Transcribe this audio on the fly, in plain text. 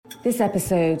This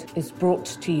episode is brought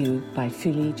to you by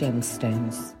Fuli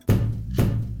Gemstones.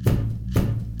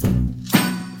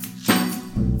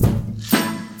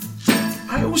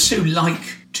 I also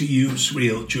like to use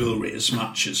real jewellery as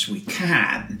much as we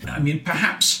can. I mean,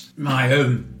 perhaps my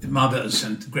own mother's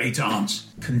and great-aunt's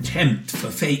contempt for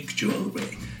fake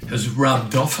jewellery has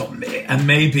rubbed off on me, and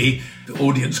maybe the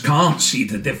audience can't see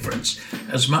the difference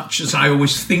as much as I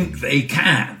always think they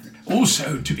can.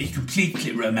 Also, to be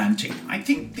completely romantic, I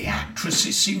think the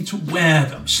actresses seem to wear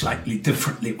them slightly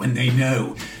differently when they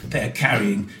know they're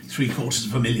carrying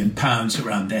 £750,000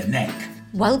 around their neck.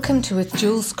 Welcome to If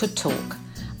Jewels Could Talk.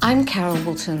 I'm Carol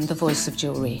Walton, the voice of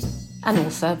jewellery, an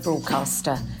author,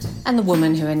 broadcaster, and the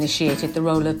woman who initiated the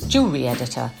role of jewellery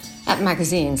editor at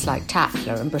magazines like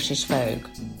Tatler and British Vogue.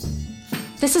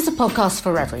 This is a podcast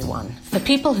for everyone, for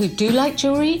people who do like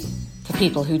jewellery, for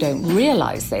people who don't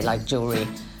realise they like jewellery,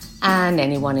 and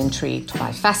anyone intrigued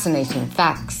by fascinating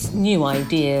facts, new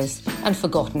ideas, and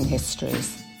forgotten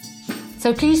histories.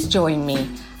 So please join me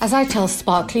as I tell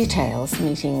sparkly tales,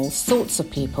 meeting all sorts of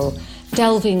people,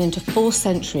 delving into 4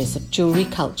 centuries of jewellery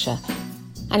culture,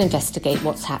 and investigate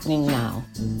what's happening now.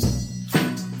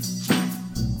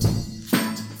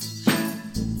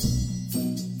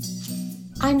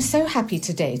 I'm so happy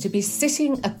today to be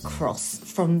sitting across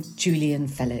from Julian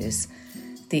Fellowes,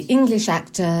 the English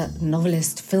actor,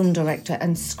 novelist, film director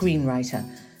and screenwriter,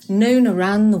 known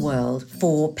around the world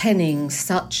for penning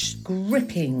such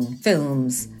gripping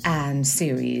films and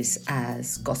series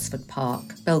as Gosford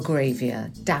Park,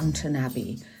 Belgravia, Downton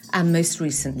Abbey, and most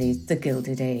recently, The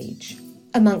Gilded Age.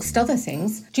 Amongst other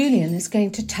things, Julian is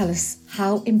going to tell us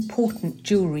how important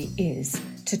jewellery is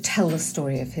to tell the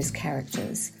story of his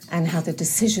characters, and how the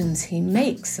decisions he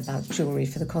makes about jewellery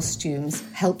for the costumes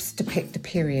helps depict the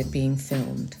period being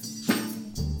filmed.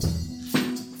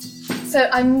 So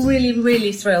I'm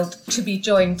really thrilled to be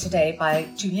joined today by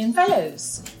Julian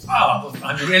Fellowes. Oh,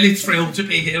 I'm really thrilled to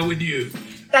be here with you.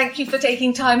 Thank you for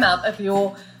taking time out of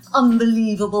your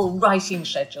unbelievable writing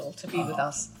schedule to be with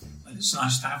us. It's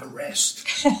nice to have a rest.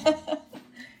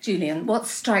 Julian, what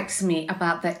strikes me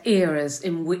about the eras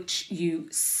in which you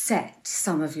set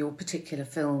some of your particular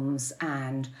films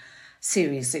and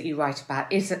series that you write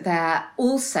about is that they're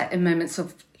all set in moments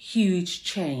of huge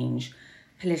change,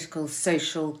 political,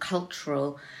 social,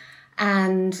 cultural,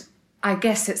 and I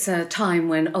guess it's a time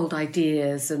when old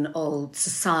ideas and old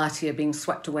society are being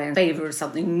swept away in favour of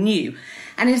something new.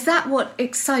 And is that what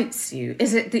excites you?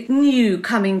 Is it the new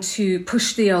coming to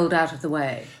push the old out of the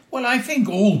way? Well, I think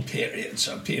all periods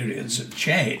are periods of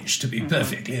change, to be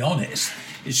perfectly honest.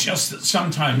 It's just that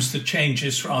sometimes the change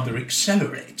is rather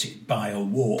accelerated by a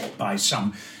war, by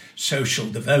some social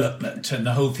development, and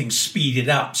the whole thing's speeded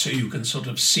up so you can sort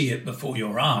of see it before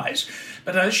your eyes.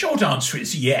 But the short answer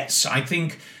is yes. I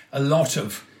think a lot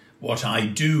of what I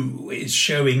do is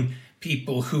showing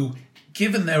people who,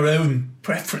 given their own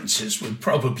preferences, would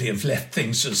probably have left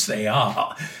things as they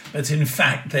are. But in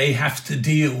fact, they have to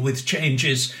deal with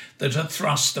changes that are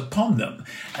thrust upon them.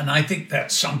 And I think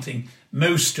that's something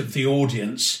most of the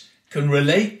audience can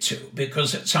relate to,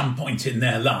 because at some point in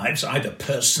their lives, either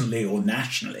personally or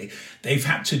nationally, they've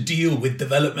had to deal with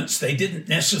developments they didn't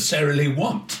necessarily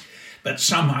want, but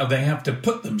somehow they have to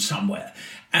put them somewhere.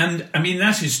 And I mean,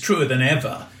 that is truer than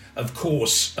ever, of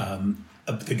course,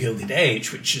 of The Gilded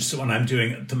Age, which is the one I'm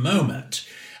doing at the moment,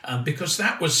 because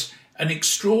that was an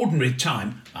extraordinary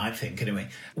time, I think anyway,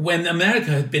 when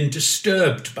America had been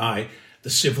disturbed by the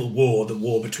Civil War, the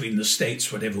war between the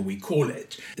states, whatever we call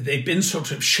it. They'd been sort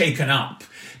of shaken up.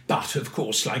 But, of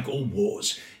course, like all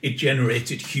wars, it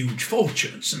generated huge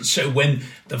fortunes. And so when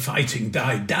the fighting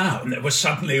died down, there were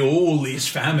suddenly all these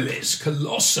families,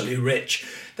 colossally rich,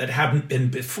 that hadn't been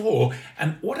before.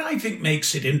 And what I think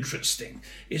makes it interesting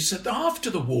is that after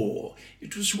the war,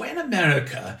 it was when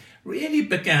America really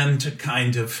began to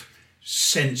kind of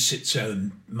sense its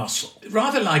own muscle.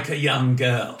 Rather like a young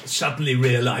girl suddenly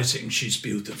realising she's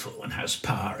beautiful and has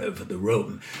power over the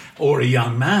room, or a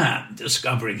young man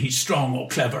discovering he's strong or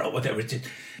clever or whatever it is.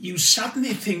 You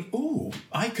suddenly think, oh,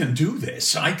 I can do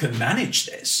this, I can manage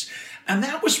this. And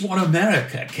that was what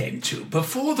America came to.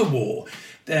 Before the war,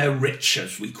 their rich,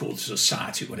 as we call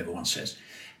society, whatever one says,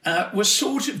 was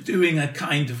sort of doing a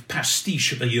kind of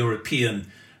pastiche of a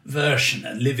European version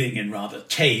and living in rather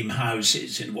tame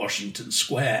houses in Washington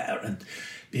Square and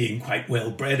being quite well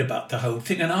bred about the whole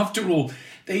thing. And after all,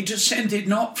 they descended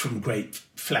not from great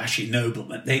flashy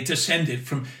noblemen. They descended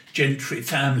from gentry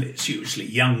families, usually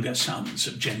younger sons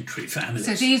of gentry families.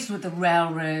 So these were the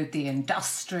railroad, the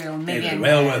industrial millionaires. The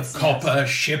railroad, copper,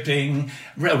 shipping,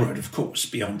 railroad, of course,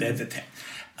 beyond everything.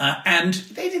 And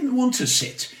they didn't want to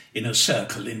sit in a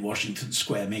circle in Washington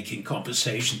Square making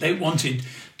conversation. They wanted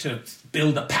to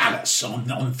build a palace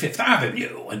on Fifth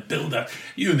Avenue and build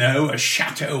a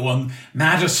chateau on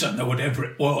Madison or whatever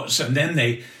it was. And then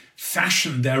they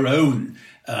fashioned their own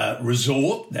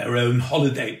resort, their own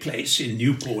holiday place in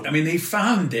Newport. I mean, they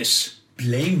found this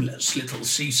blameless little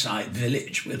seaside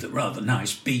village with a rather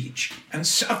nice beach. And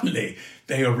suddenly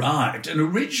they arrived. And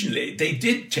originally they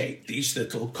did take these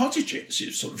little cottages,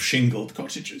 these sort of shingled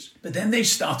cottages. But then they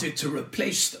started to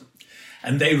replace them.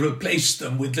 And they replaced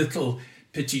them with little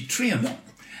Petit Trianon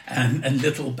and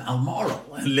little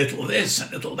Balmoral and little this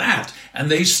and little that. And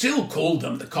they still called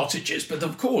them the cottages. But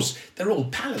of course, they're all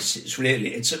palaces,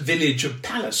 really. It's a village of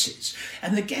palaces.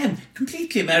 And again,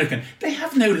 completely American. They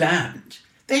have no land.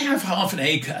 They have half an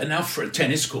acre, enough for a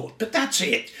tennis court, but that's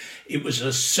it. It was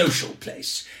a social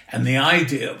place. And the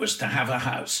idea was to have a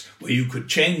house where you could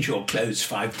change your clothes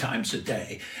 5 times a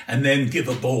day and then give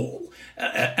a ball.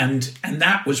 And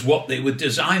that was what they were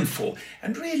designed for.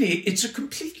 And really,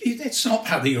 that's not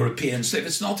how the Europeans live.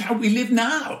 It's not how we live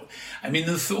now. I mean,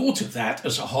 the thought of that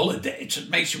as a holiday, it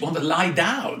makes you want to lie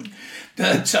down.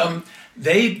 But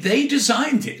they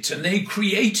designed it and they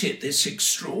created this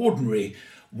extraordinary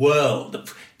world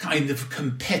of kind of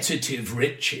competitive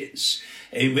riches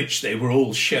in which they were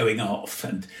all showing off.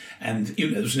 And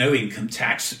there was no income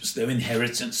tax, there was no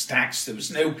inheritance tax, there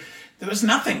was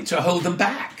nothing to hold them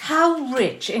back. How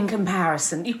rich in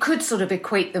comparison? You could sort of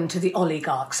equate them to the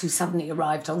oligarchs who suddenly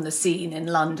arrived on the scene in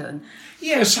London.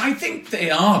 Yes, I think they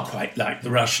are quite like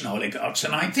the Russian oligarchs.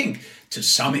 And I think to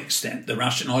some extent the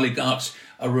Russian oligarchs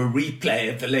are a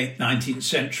replay of the late 19th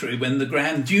century when the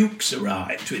Grand Dukes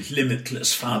arrived with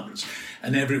limitless funds.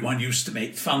 And everyone used to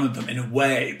make fun of them in a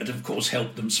way, but of course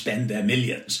helped them spend their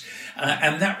millions.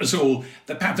 And that was all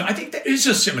the pattern. I think there is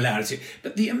a similarity.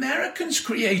 But the Americans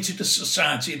created a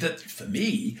society that, for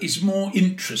me, is more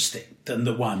interesting than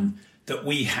the one that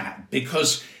we had,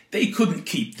 because they couldn't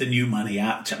keep the new money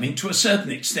out. I mean, to a certain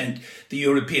extent, the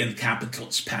European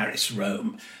capitals, Paris,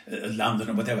 Rome, London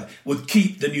or whatever, would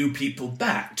keep the new people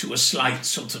back to a slight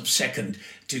sort of second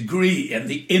degree. And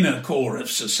the inner core of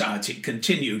society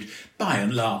continued, by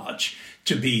and large,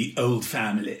 to be old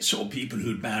families or people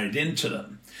who'd married into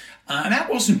them. And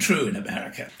that wasn't true in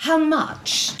America. How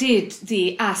much did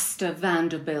the Astor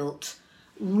Vanderbilt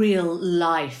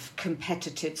real-life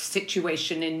competitive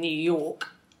situation in New York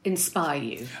inspire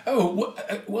you?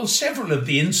 Well, several of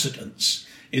the incidents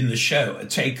in the show are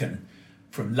taken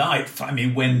from life. I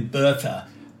mean, when Bertha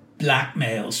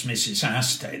blackmails Mrs.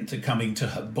 Astor into coming to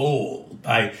her ball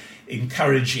by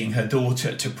encouraging her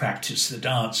daughter to practice the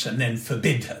dance and then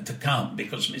forbid her to come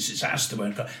because Mrs. Astor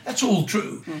won't come. That's all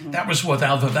true. Mm-hmm. That was what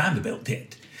Alva Vanderbilt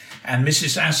did. And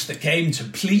Mrs. Astor came to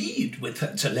plead with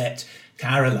her to let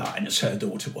Caroline, as her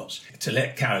daughter was, to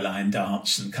let Caroline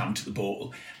dance and come to the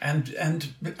ball. And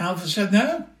Alva said,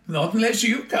 no, not unless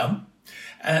you come.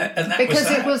 And that because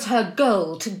was it was her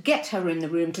goal to get her in the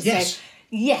room to say,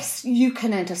 yes, you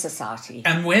can enter society.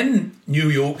 And when New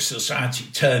York society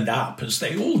turned up, as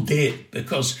they all did,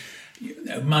 because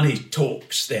money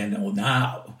talks then or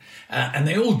now, and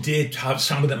they all did, have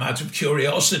some of them out of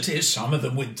curiosity, some of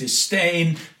them with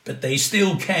disdain, but they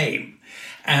still came.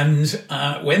 And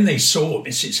when they saw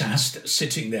Mrs. Astor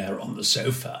sitting there on the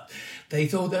sofa, they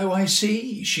thought, oh, I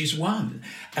see, she's won.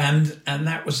 And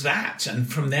that was that.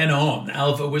 And from then on,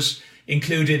 Alva was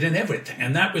included in everything.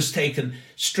 And that was taken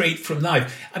straight from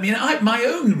life. I mean, my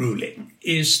own ruling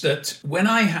is that when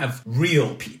I have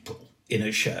real people in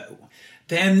a show,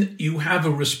 then you have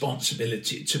a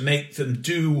responsibility to make them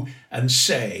do and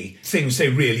say things they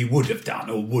really would have done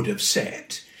or would have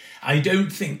said. I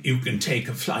don't think you can take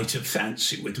a flight of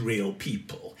fancy with real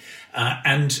people.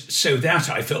 And so that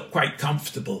I felt quite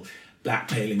comfortable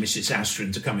blackmailing Mrs. Astor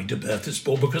into coming to Bertha's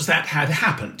ball because that had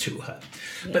happened to her.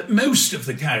 Yeah. But most of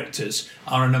the characters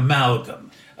are an amalgam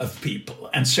of people.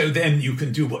 And so then you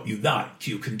can do what you like.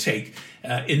 You can take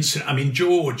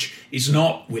George is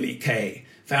not Willie K.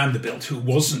 Vanderbilt, who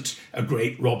wasn't a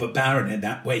great robber baron in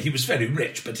that way. He was very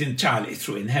rich, but entirely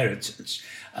through inheritance.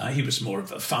 He was more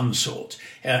of a fun sort.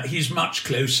 He's much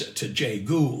closer to Jay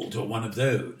Gould or one of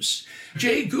those.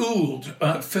 Jay Gould,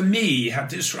 for me,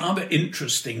 had this rather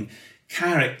interesting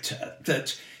character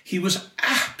that he was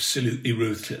absolutely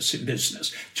ruthless in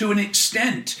business, to an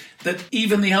extent that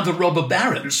even the other robber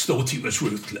barons thought he was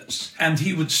ruthless, and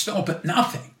he would stop at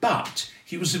nothing. But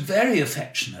he was a very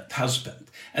affectionate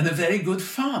husband and a very good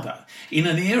father. In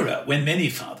an era when many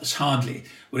fathers hardly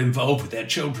were involved with their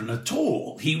children at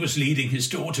all, he was leading his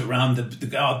daughter around the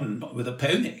garden with a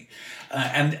pony.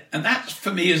 And that,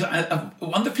 for me, is a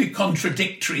wonderfully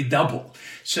contradictory double.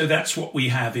 So that's what we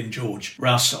have in George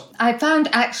Russell. I found,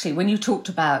 actually, when you talked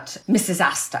about Mrs.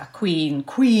 Astor,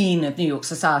 Queen of New York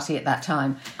society at that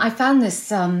time, I found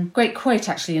this great quote,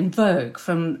 actually, in Vogue.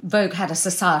 Vogue had a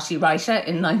society writer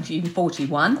in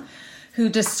 1941 who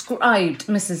described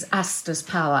Mrs. Astor's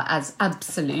power as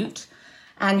absolute.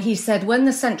 And he said, when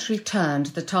the century turned,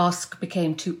 the task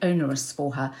became too onerous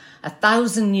for her.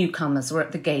 1,000 newcomers were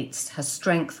at the gates. Her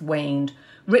strength waned.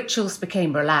 Rituals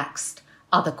became relaxed.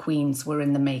 Other queens were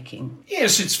in the making.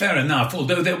 Yes, it's fair enough,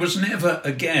 although there was never,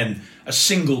 again, a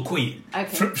single queen.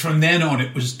 Okay. From then on,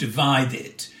 it was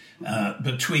divided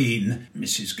between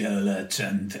Mrs. Gurlitt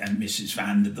and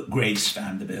Mrs. Grace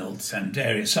Vanderbilt and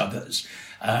various others.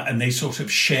 And they sort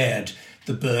of shared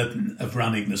the burden of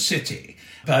running the city.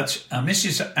 But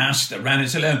Mrs. Astor ran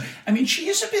it alone. I mean, she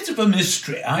is a bit of a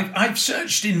mystery. I've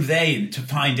searched in vain to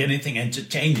find anything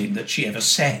entertaining that she ever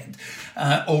said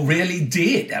or really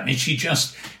did. I mean, she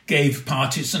just gave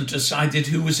parties and decided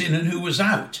who was in and who was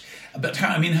out. But,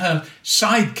 her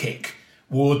sidekick,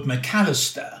 Ward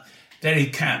McAllister, very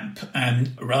camp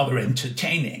and rather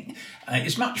entertaining,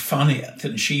 is much funnier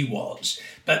than she was.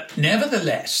 But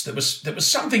nevertheless, there was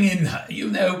something in her, you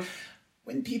know.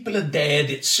 When people are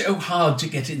dead, it's so hard to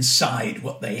get inside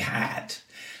what they had.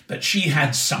 But she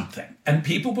had something, and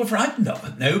people were frightened of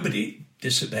her. Nobody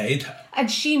disobeyed her.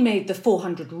 And she made the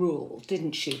 400 rule,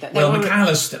 didn't she?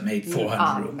 McAllister made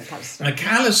 400 rule.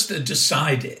 McAllister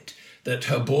decided that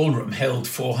her ballroom held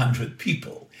 400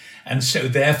 people, and so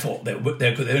therefore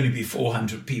there could only be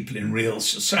 400 people in real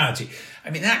society.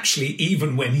 I mean, actually,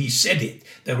 even when he said it,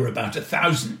 there were about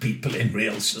 1,000 people in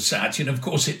real society, and of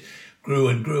course it grew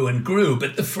and grew and grew,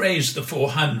 but the phrase the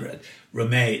 400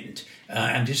 remained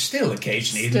and is still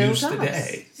occasionally used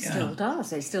today. Still does.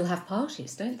 They still have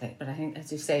parties, don't they? But I think,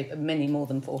 as you say, many more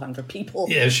than 400 people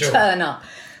turn up.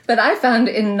 But I found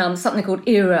in something called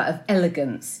Era of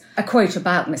Elegance a quote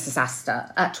about Mrs.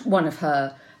 Astor at one of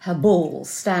her balls,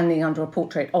 standing under a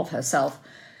portrait of herself,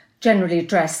 generally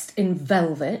dressed in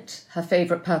velvet, her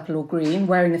favourite purple or green,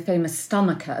 wearing the famous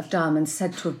stomacher of diamonds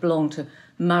said to have belonged to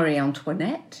Marie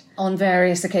Antoinette. On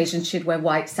various occasions, she'd wear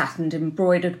white satin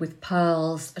embroidered with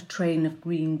pearls, a train of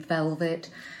green velvet.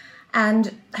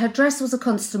 And her dress was a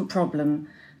constant problem,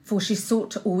 for she sought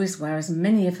to always wear as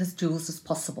many of her jewels as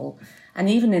possible. And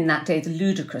even in that day, the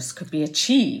ludicrous could be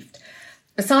achieved.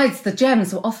 Besides, the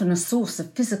gems were often a source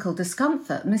of physical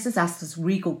discomfort. Mrs. Astor's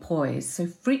regal poise, so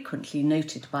frequently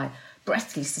noted by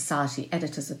breathless society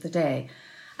editors of the day,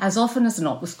 as often as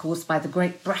not was caused by the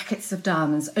great brackets of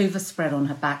diamonds overspread on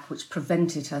her back, which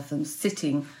prevented her from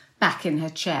sitting back in her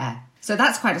chair. So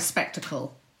that's quite a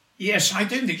spectacle. Yes, I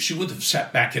don't think she would have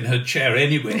sat back in her chair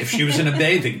anyway if she was in a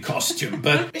bathing costume.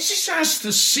 But Mrs.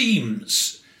 Astor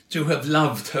seems to have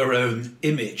loved her own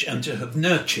image and to have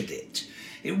nurtured it.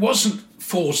 It wasn't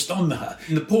forced on her.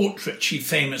 The portrait she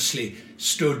famously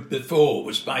stood before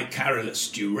was by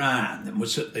Carolus Duran and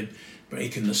was at the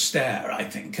break in the stair, I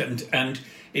think, and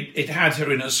it had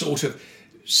her in a sort of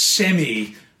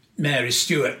semi-Mary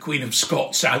Stuart, Queen of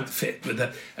Scots outfit with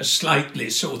a slightly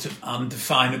sort of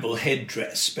undefinable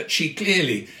headdress, but she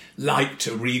clearly liked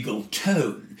a regal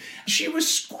tone. She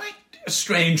was quite a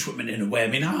strange woman in a way. I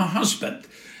mean, her husband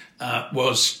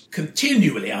was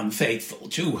continually unfaithful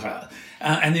to her,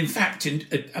 and in fact,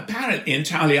 apparently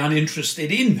entirely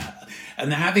uninterested in her.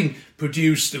 And having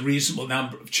produced a reasonable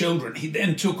number of children, he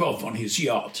then took off on his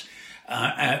yacht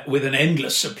with an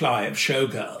endless supply of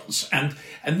showgirls, and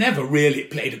never really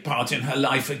played a part in her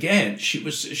life again. She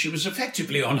was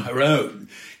effectively on her own,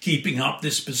 keeping up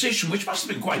this position, which must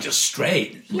have been quite a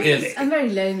strain, really. Yes, and very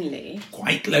lonely.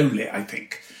 Quite lonely, I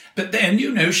think. But then,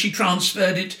 you know, she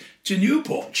transferred it to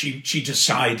Newport. She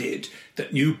decided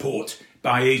that Newport,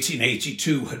 by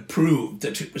 1882, had proved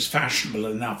that it was fashionable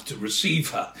enough to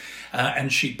receive her,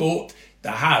 and she bought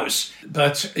the house.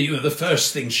 But, you know, the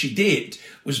first thing she did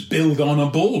was build on a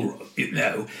ballroom, you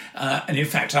know. And in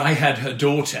fact, I had her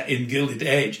daughter in Gilded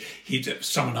Age.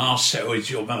 Someone asked, so is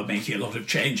your mother making a lot of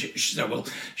changes? She said, well,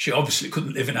 she obviously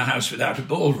couldn't live in a house without a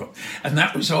ballroom. And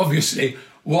that was obviously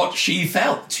what she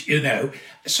felt, you know.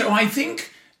 So I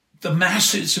think the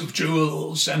masses of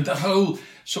jewels and the whole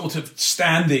sort of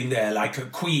standing there like a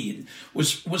queen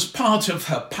was part of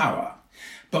her power.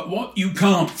 But what you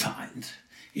can't find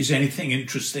is anything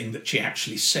interesting that she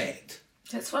actually said.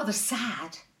 That's rather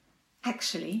sad,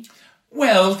 actually.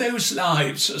 Well, those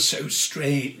lives are so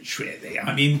strange, really.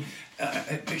 I mean,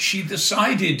 she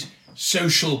decided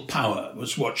social power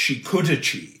was what she could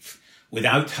achieve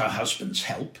without her husband's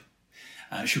help.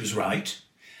 She was right.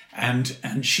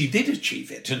 And she did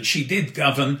achieve it. And she did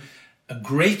govern a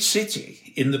great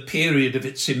city in the period of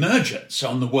its emergence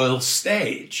on the world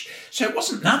stage. So it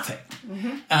wasn't nothing.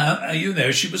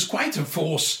 Mm-hmm. She was quite a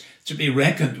force to be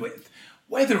reckoned with.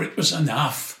 Whether it was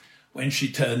enough when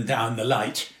she turned down the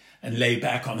light and lay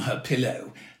back on her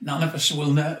pillow, none of us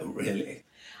will know, really.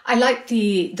 I like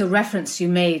the reference you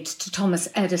made to Thomas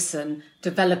Edison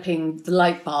developing the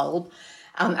light bulb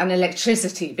and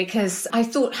electricity, because I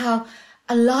thought how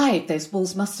alive those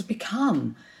balls must have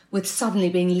become with suddenly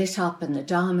being lit up and the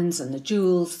diamonds and the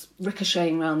jewels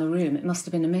ricocheting around the room. It must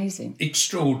have been amazing.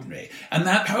 Extraordinary. And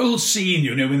that whole scene,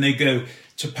 when they go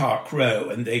to Park Row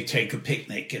and they take a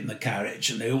picnic in the carriage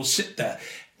and they all sit there,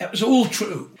 that was all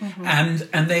true. Mm-hmm.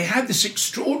 And they had this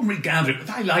extraordinary gathering.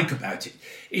 What I like about it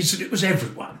is that it was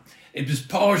everyone. It was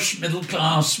posh, middle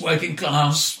class, working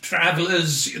class,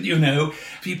 travellers,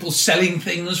 people selling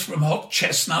things from hot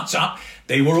chestnuts up.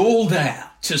 They were all there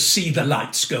to see the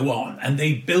lights go on. And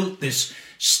they built this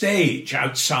stage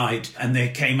outside and they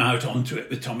came out onto it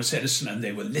with Thomas Edison and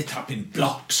they were lit up in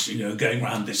blocks, going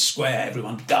around this square,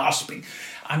 everyone gasping.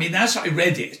 I mean, as I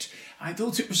read it, I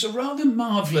thought it was a rather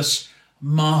marvellous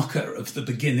marker of the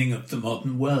beginning of the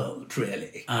modern world,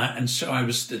 really. And so I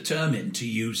was determined to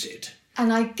use it.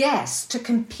 And I guess to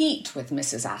compete with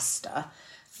Mrs. Astor,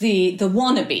 the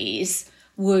wannabes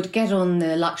would get on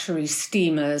the luxury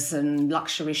steamers and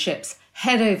luxury ships,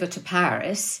 head over to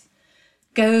Paris,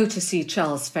 go to see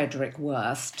Charles Frederick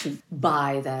Worth to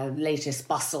buy their latest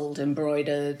bustled,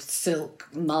 embroidered, silk,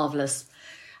 marvellous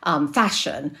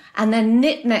fashion, and then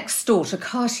knit next door to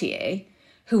Cartier,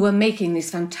 who were making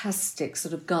these fantastic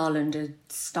sort of garlanded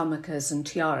stomachers and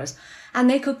tiaras. And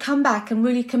they could come back and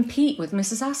really compete with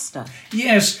Mrs. Astor.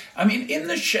 Yes, I mean, in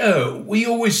the show, we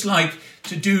always like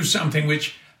to do something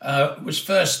which was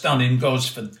first done in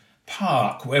Gosford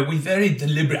Park, where we very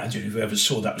deliberately, I don't know if you ever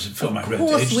saw that, was a film I wrote.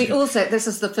 Of course, this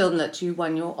is the film that you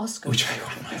won your Oscar for. Which I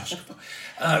won my Oscar for.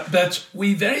 But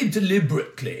we very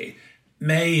deliberately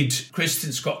made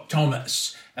Kristin Scott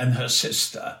Thomas and her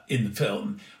sister in the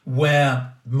film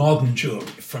wear modern jewellery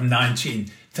from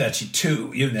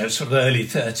 1932, sort of early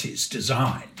 30s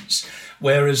designs,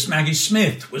 whereas Maggie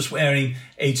Smith was wearing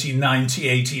 1890,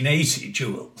 1880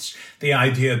 jewels, the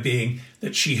idea being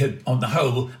that she had, on the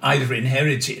whole, either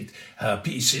inherited her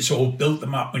pieces or built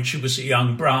them up when she was a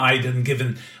young bride and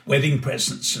given wedding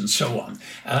presents and so on.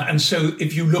 And so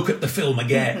if you look at the film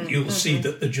again, you'll see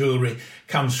that the jewellery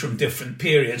comes from different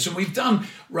periods. And we've done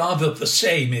rather the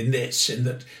same in this, in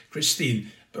that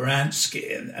Christine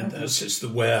Baranski and her sister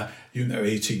wear,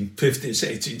 1850s,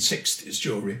 1860s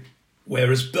jewellery,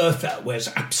 whereas Bertha wears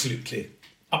absolutely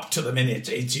up to the minute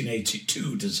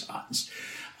 1882 designs.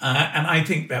 And I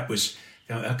think that was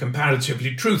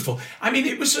comparatively truthful. I mean,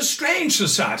 it was a strange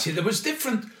society. There was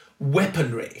different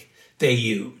weaponry they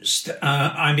used.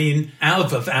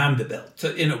 Alva Vanderbilt,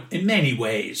 in many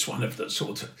ways, one of the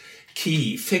sort of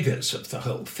key figures of the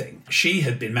whole thing. She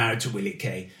had been married to Willie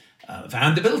K.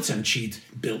 Vanderbilt, and she'd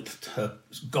built her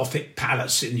Gothic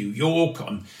palace in New York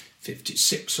on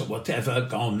 56 or whatever,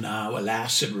 gone now,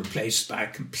 alas, and replaced by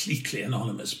a completely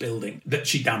anonymous building. That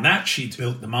she'd done that, she'd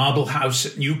built the Marble House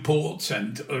at Newport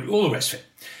and all the rest of it.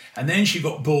 And then she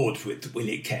got bored with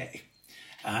Willie Kay,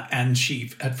 and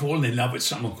she had fallen in love with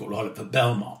someone called Oliver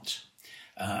Belmont,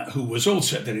 who was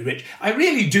also very rich. I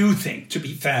really do think, to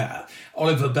be fair,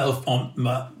 Oliver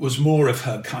Belmont was more of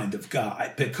her kind of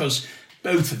guy, because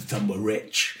both of them were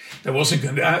rich. She wasn't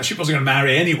going to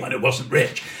marry anyone who wasn't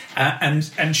rich.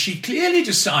 And she clearly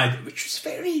decided, which was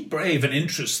very brave and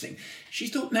interesting, she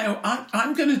thought, no,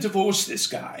 I'm going to divorce this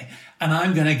guy and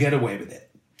I'm going to get away with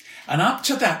it. And up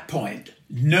to that point,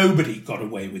 nobody got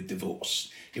away with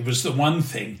divorce. It was the one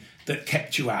thing that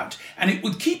kept you out. And it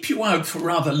would keep you out for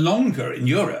rather longer in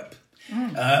Europe.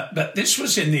 But this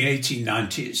was in the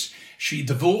 1890s. She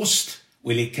divorced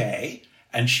Willie Kay,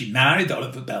 and she married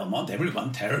Oliver Belmont,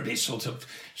 everyone terribly sort of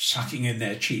sucking in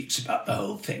their cheeks about the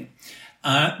whole thing.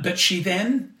 But she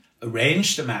then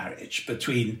arranged a marriage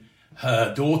between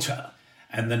her daughter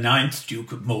and the 9th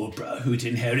Duke of Marlborough, who'd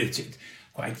inherited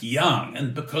quite young,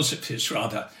 and because of his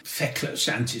rather feckless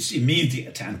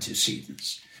immediate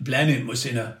antecedents, Blenheim was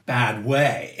in a bad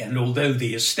way. And although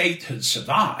the estate had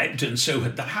survived, and so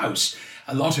had the house,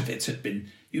 a lot of it had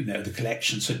been, the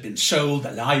collections had been sold,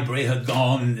 the library had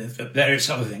gone, various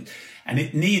other things, and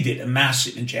it needed a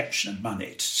massive injection of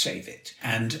money to save it.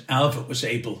 And Alva was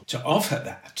able to offer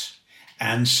that.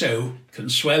 And so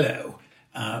Consuelo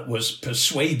was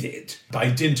persuaded by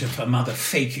dint of her mother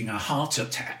faking a heart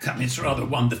attack. I mean, it's a rather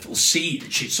wonderful scene.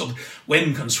 She sort of,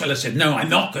 when Consuelo said, "No, I'm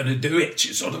not going to do it,"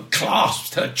 she sort of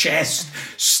clasped her chest,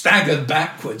 staggered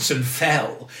backwards and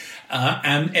fell.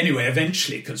 And anyway,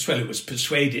 eventually Consuelo was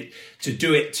persuaded to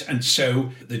do it. And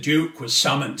so the Duke was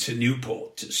summoned to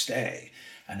Newport to stay.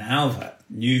 And Alva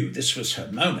knew this was her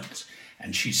moment.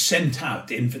 And she sent out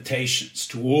invitations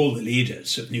to all the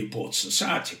leaders of Newport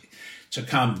society to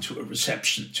come to a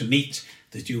reception to meet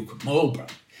the Duke of Marlborough.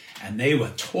 And they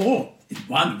were torn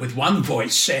with one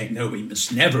voice saying, "No, we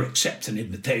must never accept an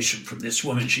invitation from this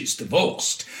woman, she's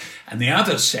divorced." And the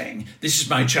other saying, "This is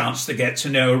my chance to get to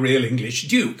know a real English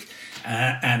duke."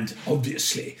 And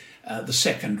obviously the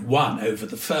second won over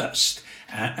the first.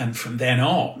 And from then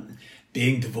on,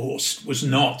 being divorced was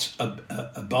not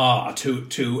a bar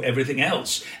to everything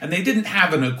else. And they didn't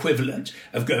have an equivalent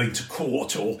of going to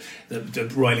court or the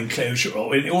royal enclosure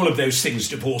or all of those things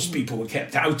divorced people were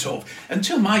kept out of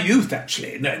until my youth,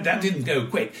 actually. That didn't go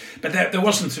quick. But there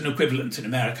wasn't an equivalent in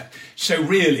America. So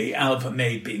really, Alva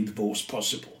made being divorced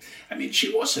possible. I mean,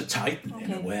 she was a titan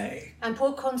in a way. And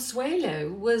poor Consuelo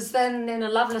was then in a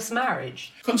loveless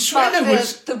marriage. Consuelo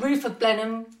was... The roof of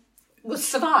Blenheim was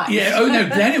survived. Yeah, oh no,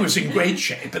 Blenheim was in great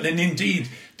shape. And then indeed,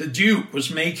 the Duke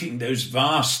was making those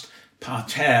vast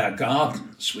parterre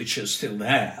gardens, which are still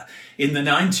there, in the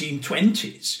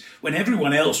 1920s, when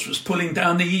everyone else was pulling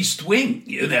down the East Wing,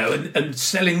 and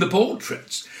selling the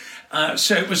portraits.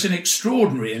 So it was an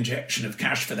extraordinary injection of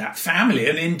cash for that family,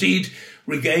 and indeed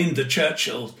regained the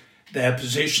Churchill their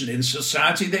position in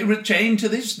society. They retain to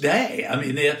this day. I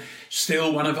mean, they're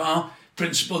still one of our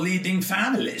principal leading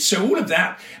families. So all of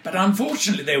that, but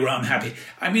unfortunately they were unhappy.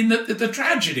 I mean, the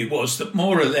tragedy was that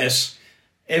more or less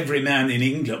every man in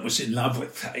England was in love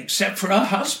with her, except for her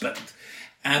husband.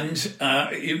 And,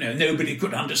 nobody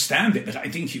could understand it, but I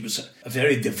think he was a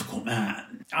very difficult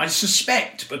man. I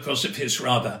suspect because of his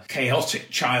rather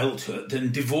chaotic childhood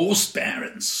and divorced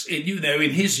parents, in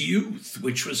his youth,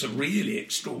 which was a really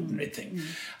extraordinary thing.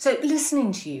 So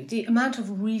listening to you, the amount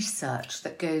of research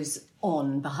that goes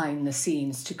on behind the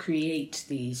scenes to create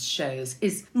these shows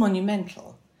is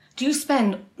monumental. Do you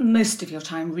spend most of your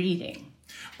time reading?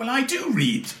 Well, I do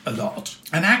read a lot.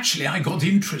 And actually, I got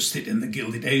interested in the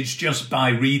Gilded Age just by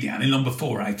reading. I mean, long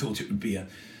before I thought it would be a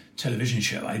television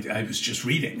show. I was just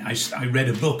reading. I read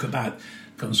a book about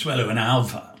Consuelo and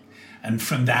Alva. And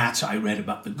from that, I read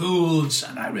about the Goulds,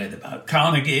 and I read about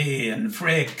Carnegie and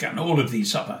Frick and all of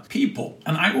these other people.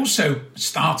 And I also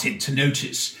started to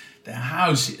notice their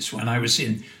houses when I was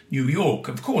in New York.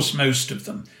 Of course, most of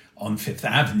them on Fifth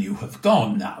Avenue have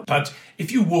gone now. But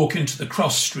if you walk into the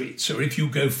cross streets, or if you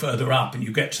go further up and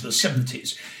you get to the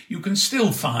 70s, you can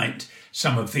still find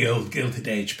some of the old Gilded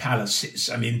Age palaces.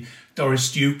 I mean,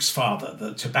 Doris Duke's father,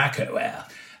 the tobacco heir,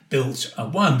 built a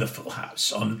wonderful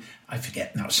house on, I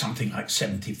forget now, something like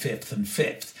 75th and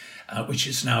 5th, which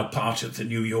is now part of the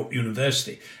New York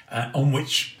University, on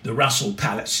which the Russell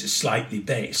Palace is slightly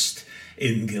based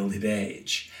in Gilded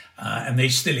Age. And they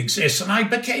still exist. And I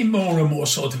became more and more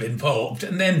sort of involved.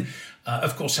 And then,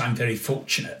 of course, I'm very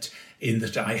fortunate in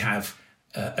that I have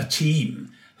a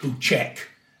team who check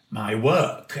my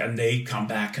work, and they come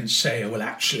back and say, "Oh, well,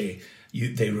 actually,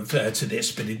 they refer to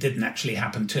this, but it didn't actually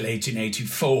happen till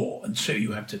 1884. And so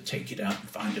you have to take it out and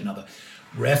find another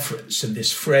reference." And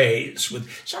this phrase,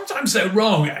 sometimes they're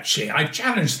wrong, actually. I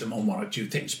challenge them on one or two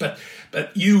things, but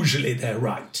usually they're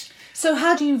right. So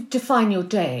how do you define your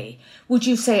day? Would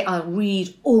you say I'll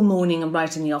read all morning and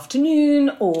write in the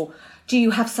afternoon, or do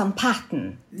you have some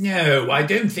pattern? No, I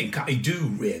don't think I do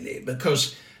really,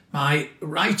 because my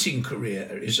writing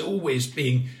career is always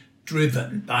being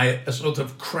driven by a sort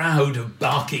of crowd of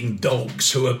barking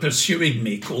dogs who are pursuing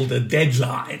me, called a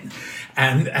deadline.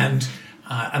 And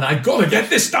I've got to get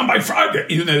this done by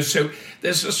Friday, so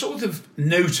there's a sort of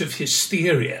note of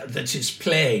hysteria that is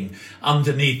playing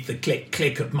underneath the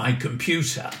click of my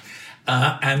computer.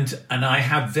 And I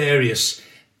have various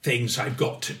things I've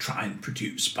got to try and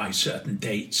produce by certain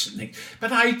dates and things.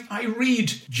 But I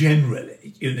read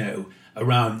generally,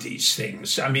 around these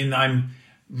things. I mean, I'm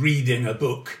reading a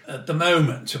book at the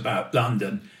moment about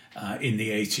London in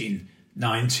the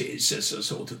 1890s as a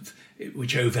sort of,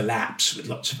 which overlaps with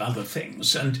lots of other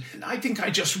things. And I think I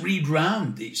just read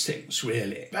round these things,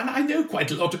 really. And I know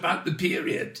quite a lot about the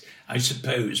period, I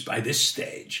suppose, by this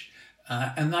stage.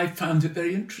 And I found it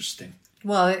very interesting.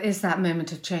 Well, it is that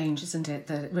moment of change, isn't it,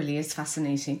 that it really is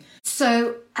fascinating.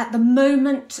 So, at the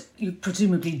moment, you've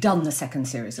presumably done the second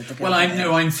series of the Gilded Age.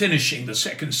 Well, I'm finishing the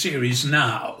second series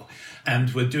now,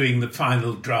 and we're doing the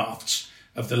final drafts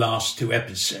of the last two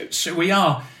episodes. So we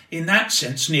are in that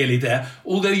sense, nearly there,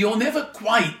 although you're never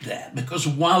quite there, because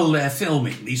while they're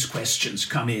filming, these questions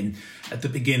come in at the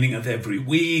beginning of every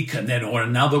week, and then, or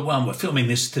another one, we're filming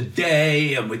this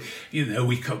today, and we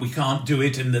can't do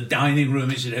it in the dining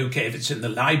room, is it okay if it's in the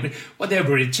library,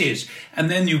 whatever it is. And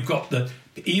then you've got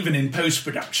even in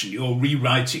post-production, you're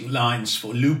rewriting lines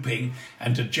for looping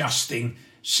and adjusting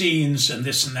scenes and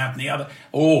this and that and the other.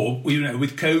 Or,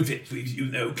 with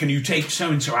COVID, can you take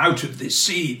so-and-so out of this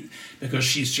scene because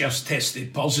she's just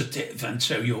tested positive, and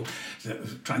so you're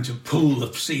trying to pull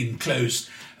the scene closed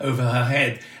over her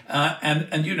head.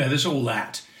 And there's all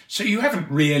that. So you haven't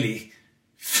really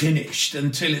finished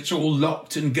until it's all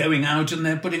locked and going out and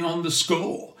they're putting on the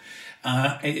score.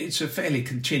 It's a fairly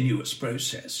continuous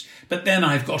process. But then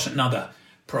I've got another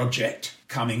project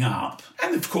coming up.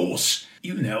 And of course,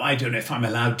 I don't know if I'm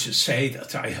allowed to say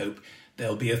that I hope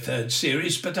there'll be a third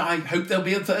series, but I hope there'll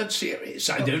be a third series.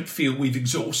 I don't feel we've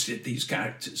exhausted these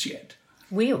characters yet.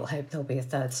 We all hope there'll be a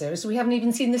third series. We haven't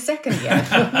even seen the second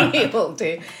yet. We all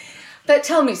do. But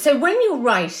tell me, so when you're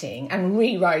writing and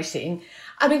rewriting,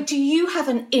 do you have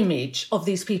an image of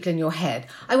these people in your head?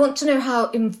 I want to know how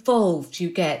involved you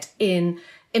get in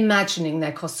imagining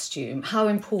their costume. How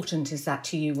important is that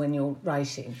to you when you're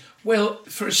writing? Well,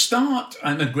 for a start,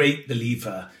 I'm a great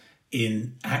believer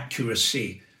in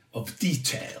accuracy of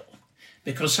detail,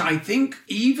 because I think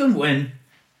even when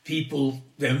people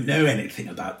don't know anything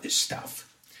about this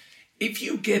stuff, if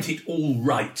you get it all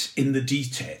right in the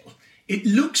detail, it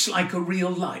looks like a real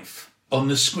life on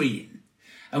the screen.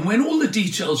 And when all the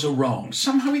details are wrong,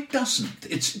 somehow it doesn't.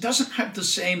 It doesn't have the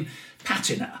same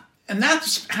patina. And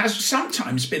that has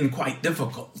sometimes been quite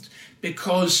difficult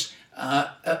because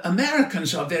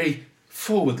Americans are very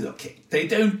forward-looking. They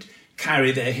don't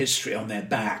carry their history on their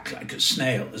back like a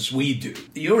snail as we do.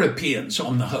 The Europeans,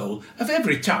 on the whole, of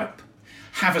every type,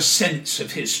 have a sense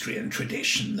of history and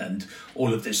tradition and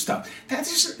all of this stuff. That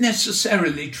isn't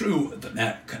necessarily true of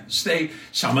Americans.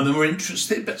 Some of them are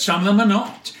interested, but some of them are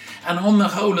not. And on the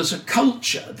whole, as a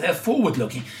culture, they're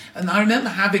forward-looking. And I remember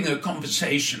having a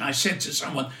conversation. I said to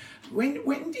someone,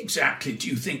 when exactly do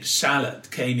you think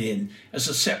salad came in as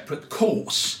a separate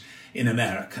course in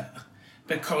America?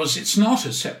 Because it's not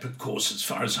a separate course, as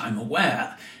far as I'm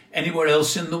aware, anywhere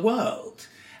else in the world.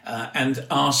 And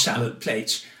our salad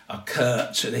plates are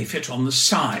curved, so they fit on the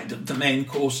side of the main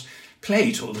course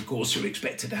plate, or the course you're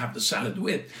expected to have the salad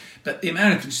with. But the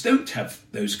Americans don't have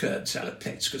those curved salad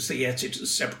plates because they eat it as a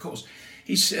separate course.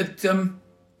 He said,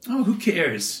 who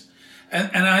cares?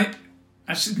 And I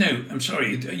said, no, I'm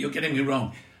sorry, you're getting me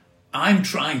wrong. I'm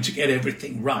trying to get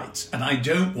everything right, and I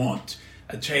don't want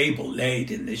a table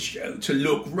laid in this show to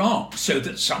look wrong so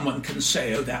that someone can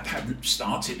say, oh, that hadn't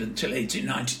started until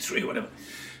 1893 or whatever.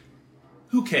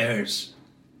 Who cares?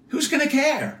 Who's going to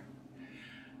care?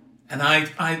 And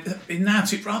in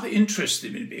that, it rather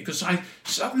interested me because I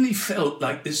suddenly felt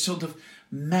like this sort of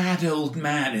mad old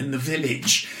man in the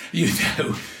village,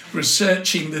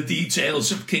 researching the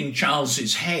details of King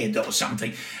Charles's head or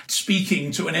something,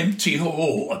 speaking to an empty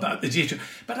hall about the detail.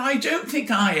 But I don't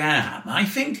think I am. I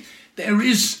think there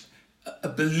is a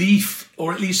belief,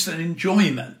 or at least an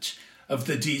enjoyment, of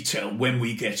the detail when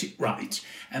we get it right.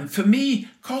 And for me,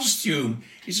 costume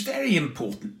is very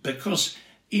important because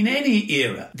in any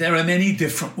era, there are many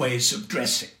different ways of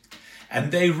dressing,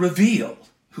 and they reveal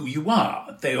who you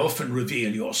are. They often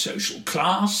reveal your social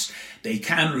class. They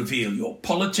can reveal your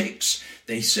politics.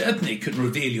 They certainly can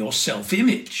reveal your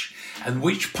self-image, and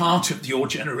which part of your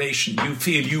generation you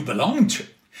feel you belong to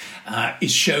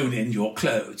is shown in your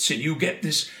clothes. And you get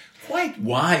this quite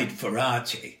wide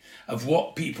variety of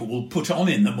what people will put on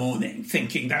in the morning,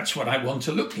 thinking that's what I want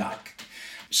to look like.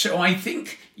 So I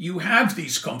think you have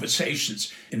these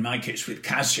conversations, in my case with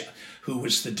Kasia, who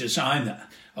was the designer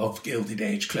of Gilded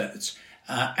Age clothes.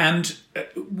 And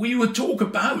we would talk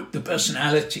about the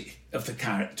personality of the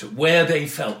character, where they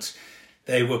felt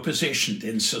they were positioned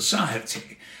in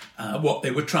society, what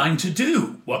they were trying to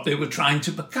do, what they were trying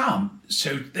to become.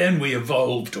 So then we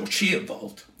evolved, or she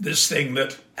evolved, this thing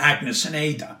that Agnes and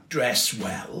Ada dress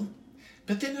well,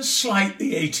 but in a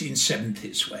slightly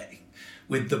 1870s way,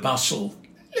 with the bustle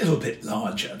a little bit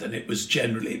larger than it was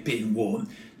generally being worn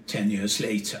 10 years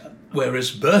later.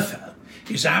 Whereas Bertha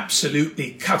is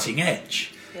absolutely cutting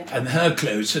edge, and her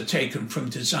clothes are taken from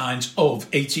designs of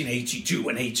 1882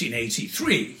 and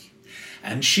 1883.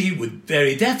 And she would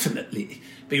very definitely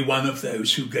be one of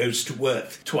those who goes to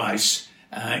work twice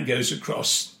and goes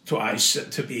across twice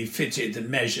to be fitted and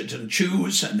measured and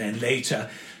choose, and then later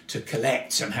to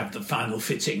collect and have the final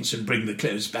fittings and bring the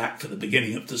clothes back for the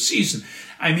beginning of the season.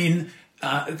 I mean,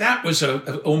 that was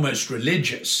a almost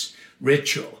religious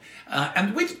ritual.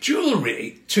 And with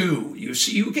jewellery too, you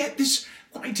see, you get this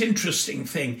quite interesting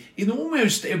thing in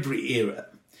almost every era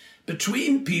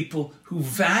between people who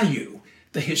value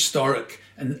the historic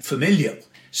and familial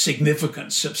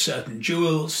significance of certain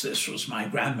jewels. This was my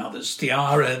grandmother's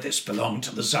tiara, this belonged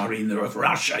to the Tsarina of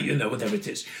Russia, whatever it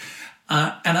is.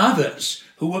 And others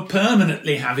who were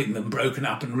permanently having them broken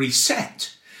up and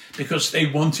reset because they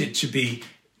wanted to be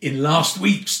in last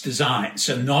week's designs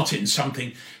and not in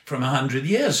something from 100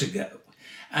 years ago.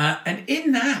 And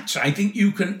in that, I think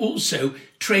you can also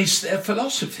trace their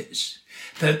philosophies,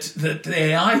 that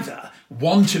they either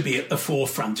want to be at the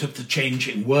forefront of the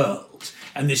changing world,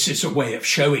 and this is a way of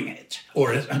showing it,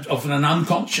 or often an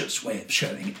unconscious way of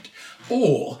showing it,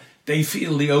 or they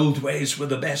feel the old ways were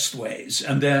the best ways,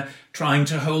 and they're trying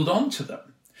to hold on to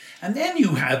them. And then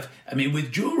you have,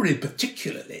 with jewellery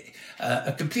particularly,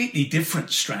 a completely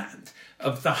different strand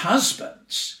of the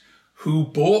husbands who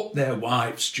bought their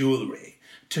wives' jewellery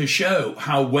to show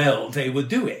how well they were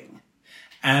doing.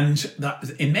 And that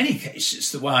in many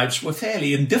cases, the wives were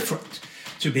fairly indifferent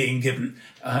to being given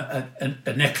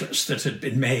a necklace that had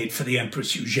been made for the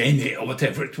Empress Eugenie or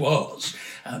whatever it was.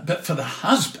 But for the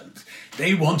husband,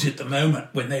 they wanted the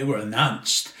moment when they were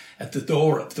announced at the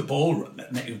door of the ballroom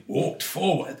and they walked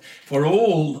forward for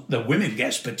all the women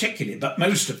guests particularly, but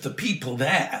most of the people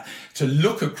there, to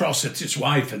look across at his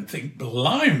wife and think,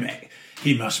 blimey,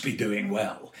 he must be doing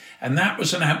well. And that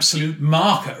was an absolute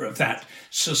marker of that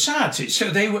society.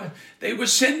 So they were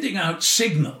sending out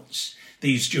signals,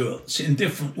 these jewels, in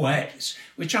different ways,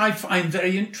 which I find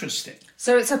very interesting.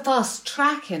 So it's a fast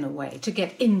track, in a way, to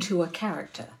get into a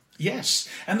character. Yes,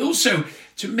 and also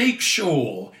to make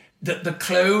sure that the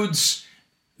clothes,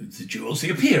 the jewels,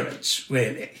 the appearance,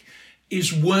 really,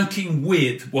 is working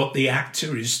with what the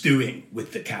actor is doing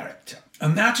with the character.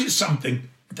 And that is something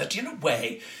that, in a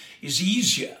way, is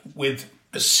easier with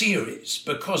a series,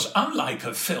 because unlike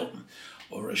a film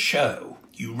or a show,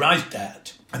 you write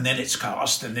that, and then it's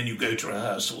cast, and then you go to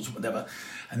rehearsals, whatever,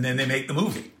 and then they make the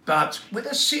movie. But with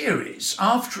a series,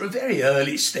 after a very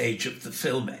early stage of the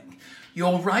filming,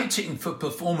 you're writing for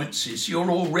performances you're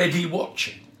already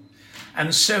watching.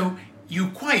 And so you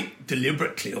quite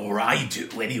deliberately, or I do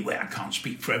anyway, I can't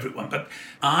speak for everyone, but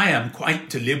I am quite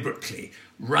deliberately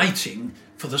writing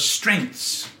for the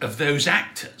strengths of those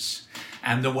actors.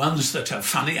 And the ones that are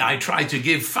funny, I try to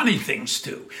give funny things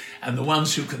to. And the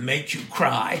ones who can make you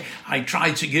cry, I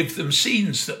try to give them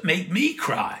scenes that make me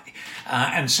cry.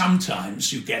 And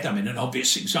sometimes you get, an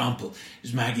obvious example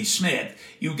is Maggie Smith.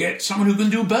 You get someone who can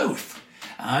do both.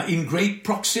 In great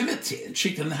proximity, and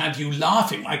she can have you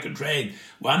laughing like a drain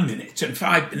 1 minute, and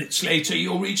 5 minutes later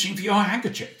you're reaching for your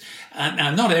handkerchief.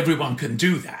 Now, not everyone can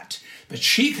do that, but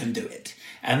she can do it.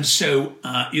 And so,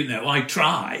 I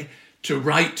try to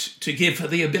write to give her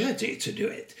the ability to do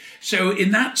it. So in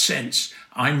that sense,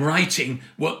 I'm writing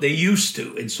what they used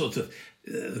to in sort of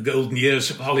the golden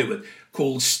years of Hollywood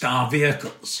called star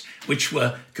vehicles, which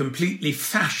were completely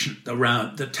fashioned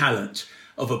around the talent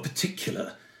of a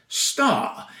particular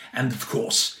star, and of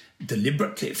course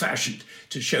deliberately fashioned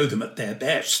to show them at their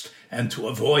best and to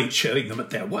avoid showing them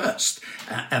at their worst.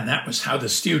 And that was how the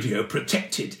studio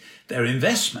protected their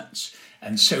investments.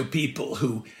 And so people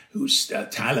whose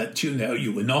talent,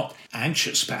 you were not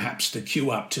anxious perhaps to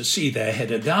queue up to see their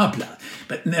Hedda Gabler,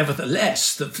 but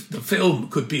nevertheless the film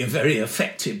could be a very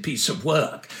effective piece of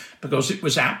work because it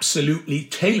was absolutely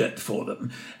tailored for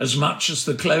them as much as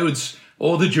the clothes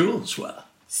or the jewels were.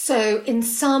 So in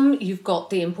some, you've got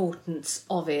the importance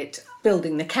of it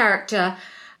building the character,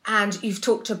 and you've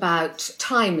talked about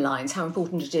timelines, how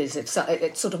important it is. It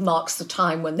sort of marks the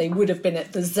time when they would have been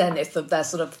at the zenith of their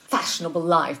sort of fashionable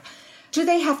life. Do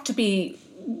they have to be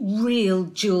real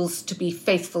jewels to be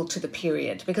faithful to the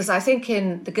period? Because I think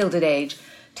in the Gilded Age,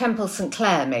 Temple St.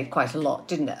 Clair made quite a lot,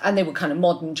 didn't it? And they were kind of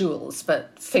modern jewels,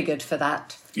 but figured for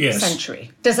that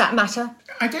century. Does that matter?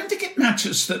 I don't think it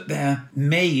matters that they're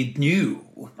made new,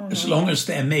 as long as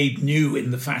they're made new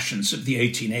in the fashions of the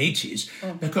 1880s,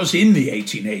 because in the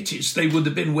 1880s they would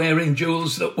have been wearing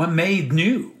jewels that were made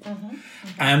new.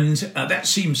 And that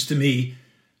seems to me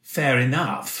fair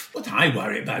enough. What I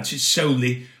worry about is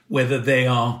solely whether they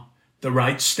are the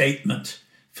right statement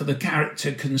for the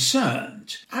character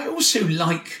concerned. I also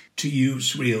like to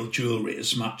use real jewellery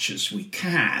as much as we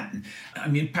can.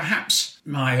 Perhaps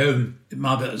my own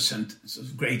mother's and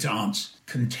great-aunt's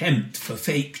contempt for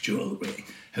fake jewellery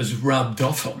has rubbed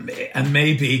off on me, and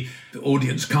maybe the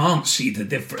audience can't see the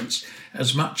difference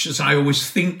as much as I always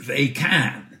think they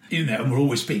can. We're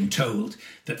always being told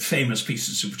that famous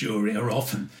pieces of jewellery are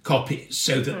often copies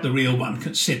so that the real one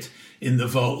can sit in the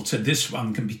vault, and this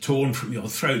one can be torn from your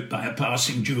throat by a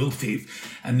passing jewel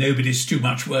thief, and nobody's too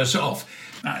much worse off.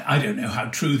 I don't know how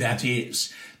true that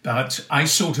is, but I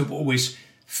sort of always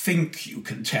think you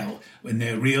can tell when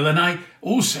they're real. And I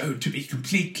also, to be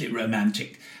completely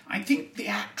romantic, I think the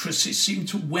actresses seem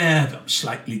to wear them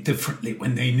slightly differently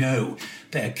when they know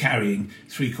they're carrying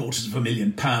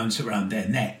 £750,000 around their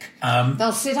neck.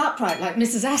 They'll sit upright like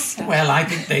Mrs. Astor. Well, I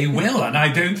think they will, and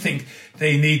I don't think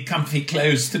they need comfy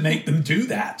clothes to make them do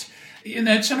that. You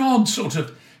know, it's an odd sort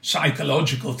of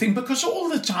psychological thing, because all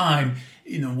the time,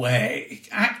 in a way,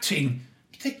 acting,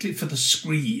 particularly for the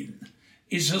screen,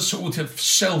 is a sort of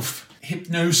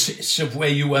self-hypnosis of where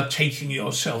you are taking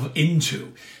yourself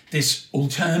into this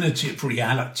alternative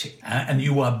reality, and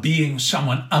you are being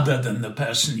someone other than the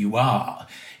person you are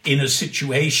in a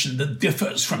situation that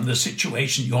differs from the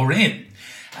situation you're in.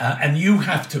 And you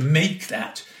have to make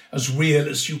that as real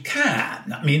as you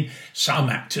can. I mean, some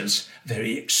actors,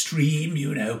 very extreme,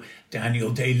 you know,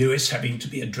 Daniel Day-Lewis having to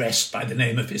be addressed by the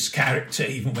name of his character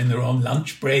even when they're on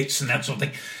lunch breaks and that sort of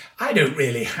thing. I don't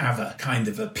really have a kind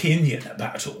of opinion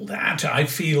about all that. I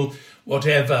feel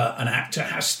whatever an actor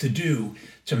has to do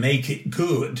to make it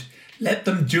good, let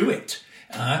them do it.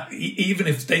 Even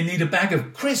if they need a bag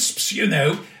of crisps, you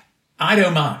know, I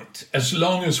don't mind, as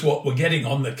long as what we're getting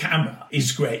on the camera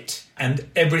is great, and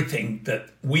everything that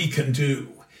we can do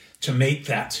to make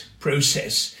that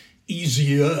process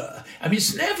easier. I mean,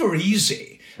 it's never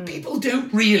easy. People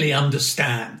don't really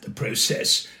understand the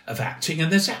process of acting,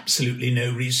 and there's absolutely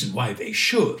no reason why they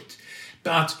should.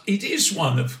 But it is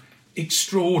one of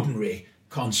extraordinary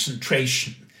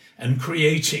concentration and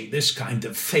creating this kind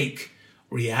of fake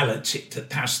reality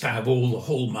that has to have all the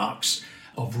hallmarks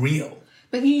of real.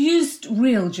 But you used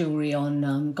real jewellery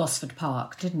on Gosford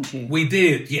Park, didn't you? We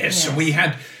did, yes. And we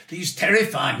had these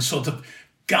terrifying sort of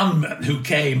gunmen who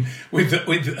came with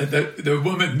the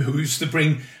woman who used to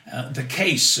bring the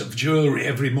case of jewellery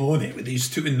every morning with these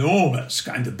two enormous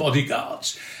kind of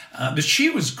bodyguards. But she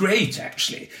was great,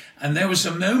 actually. And there was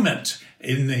a moment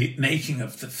in the making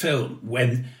of the film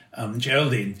when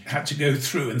Geraldine had to go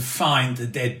through and find the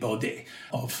dead body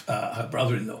of her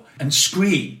brother-in-law and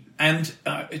scream. And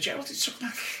Geraldine said,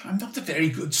 I'm not a very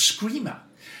good screamer.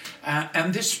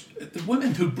 And the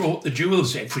woman who brought the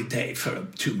jewels every day for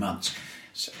 2 months,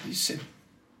 so he said,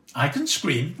 I can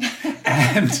scream.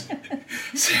 And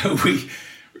so we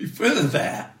put her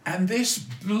there, and this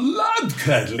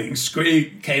blood-curdling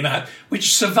scream came out,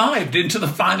 which survived into the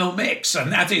final mix,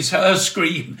 and that is her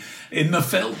scream in the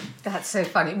film. That's so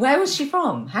funny. Where was she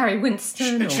from? Harry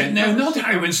Winston? No, not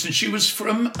Harry Winston. She was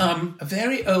from a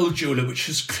very old jeweller, which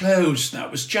has closed now.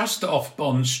 It was just off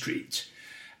Bond Street,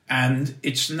 and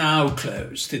it's now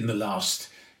closed in the last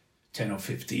 10 or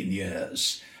 15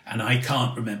 years. And I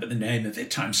can't remember the name of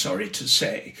it, I'm sorry to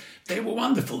say. They were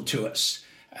wonderful to us.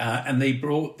 And they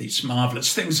brought these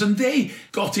marvellous things, and they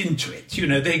got into it. You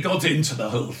know, they got into the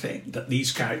whole thing, that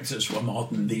these characters were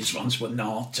modern, these ones were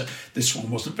not, this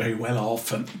one wasn't very well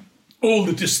off, and all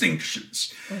the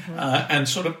distinctions. And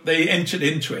sort of they entered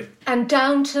into it. And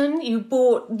Downton, you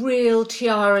bought real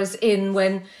tiaras in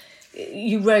when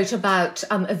you wrote about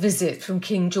a visit from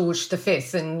King George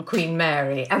V and Queen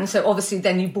Mary. And so obviously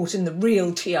then you bought in the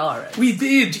real tiaras. We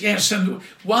did, yes. And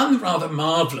one rather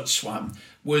marvellous one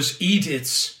was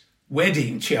Edith's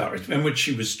wedding tiara, when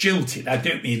she was jilted. I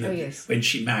don't mean when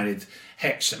she married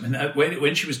Hexham. And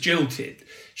when she was jilted,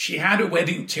 she had a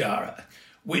wedding tiara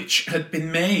which had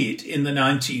been made in the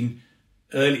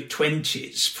early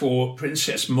 20s for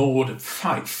Princess Maud of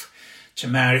Fife to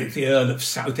marry the Earl of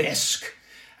Southesk.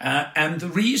 And the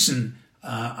reason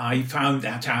I found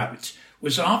that out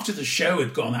was after the show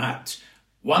had gone out,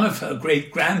 one of her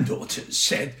great-granddaughters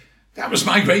said, that was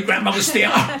my great-grandmother's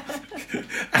tiara.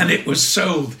 And it was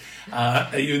sold,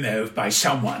 by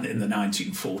someone in the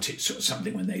 1940s or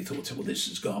something when they thought, well, this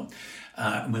is gone.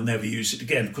 And we'll never use it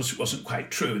again. Of course, it wasn't quite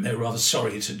true, and they were rather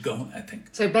sorry it had gone, I think.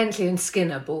 So Bentley and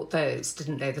Skinner bought those,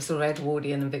 didn't they? The sort of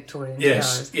Edwardian and Victorian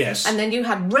tiaras. Yes. And then you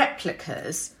had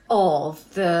replicas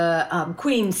of the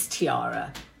Queen's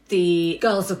tiara, the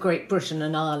Girls of Great Britain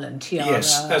and Ireland tiara.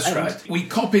 Yes, that's right. We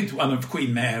copied one of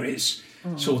Queen Mary's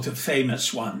sort of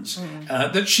famous ones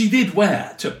that she did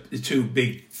wear to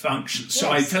big functions. So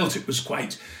I felt it was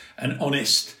quite an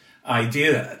honest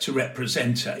idea to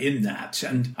represent her in that.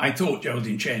 And I thought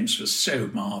Geraldine James was so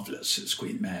marvellous as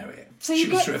Queen Mary. So you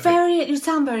you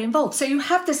sound very involved. So you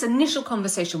have this initial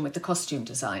conversation with the costume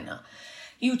designer.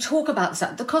 You talk about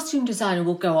that. The costume designer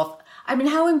will go off. I mean,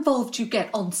 how involved do you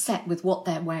get on set with what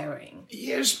they're wearing?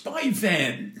 Yes, by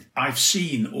then I've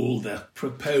seen all the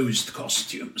proposed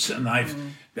costumes, and I've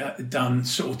done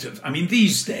sort of, I mean,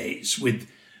 these days with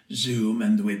Zoom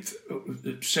and with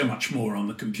so much more on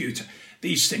the computer,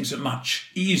 these things are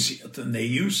much easier than they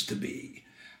used to be,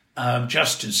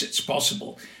 just as it's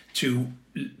possible to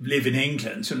live in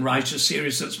England and write a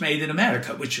series that's made in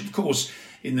America, which, of course,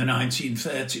 in the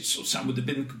 1930s or some would have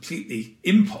been completely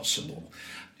impossible.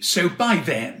 So by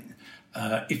then,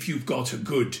 if you've got a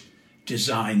good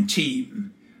design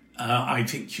team, I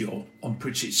think you're on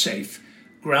pretty safe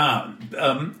ground.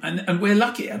 And we're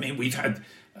lucky. I mean, we've had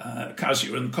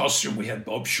Kazuya and the costume, we had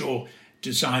Bob Shaw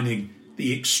designing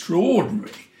the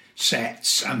extraordinary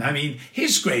sets. And I mean,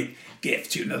 his great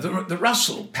gift, the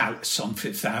Russell Palace on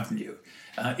Fifth Avenue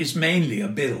is mainly a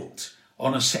build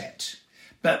on a set,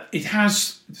 but it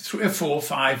has 3 or 4 or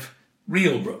 5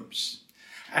 real rooms.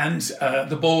 And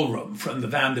the ballroom from the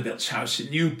Vanderbilt's house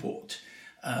in Newport,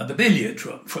 the billiard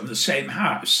room from the same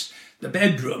house, the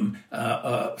bedroom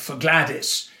for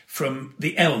Gladys from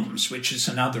the Elms, which is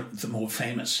another of the more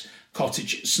famous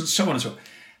cottages, and so on and so on.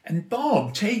 And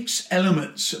Bob takes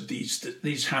elements of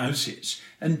these houses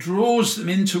and draws them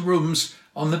into rooms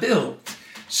on the bill.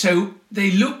 So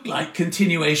they look like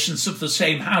continuations of the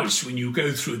same house when you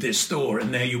go through this door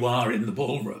and there you are in the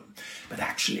ballroom. But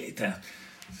actually, they're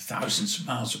thousands of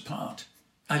miles apart.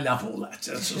 I love all that.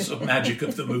 That's the sort of magic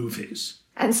of the movies.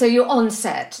 And so you're on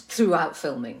set throughout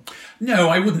filming? No,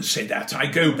 I wouldn't say that. I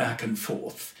go back and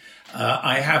forth.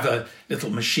 I have a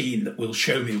little machine that will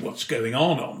show me what's going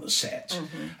on the set.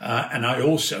 And I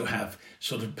also have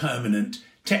sort of permanent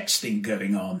texting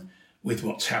going on with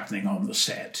what's happening on the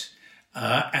set.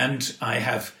 And I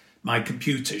have my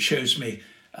computer shows me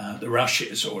the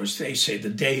rushes, or as they say, the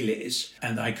dailies,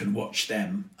 and I can watch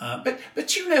them. But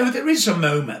there is a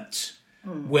moment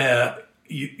where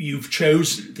you've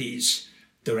chosen these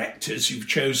directors, you've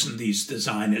chosen these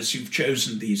designers, you've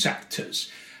chosen these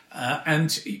actors,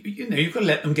 and you've got to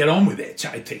let them get on with it.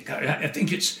 I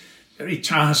think it's very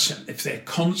tiresome if they're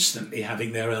constantly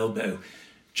having their elbow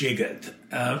jiggered,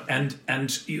 and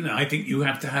I think you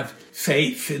have to have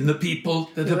faith in the people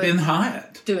that have been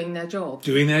hired. Doing their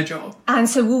job. And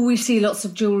so will we see lots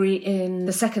of jewellery in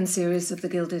the second series of The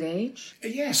Gilded Age?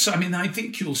 Yes, I mean, I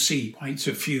think you'll see quite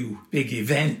a few big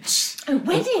events. A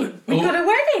wedding! We've got a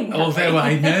wedding! Although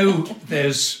I know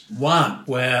there's one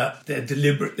where they're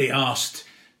deliberately asked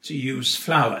to use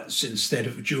flowers instead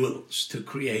of jewels to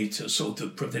create a sort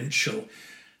of provincial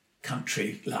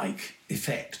country-like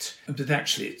effect. But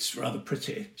actually it's rather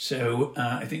pretty. So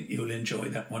I think you'll enjoy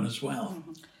that one as well.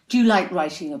 Do you like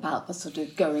writing about the sort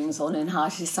of goings-on in high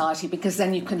society? Because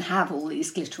then you can have all these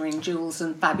glittering jewels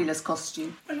and fabulous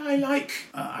costume. Well, I like...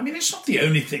 it's not the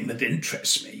only thing that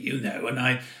interests me,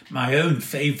 and my own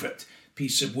favourite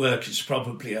piece of work is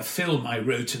probably a film I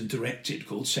wrote and directed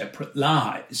called Separate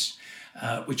Lies,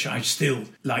 which I still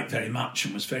like very much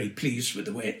and was very pleased with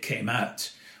the way it came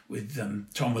out, with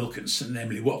Tom Wilkinson and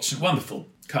Emily Watson. Wonderful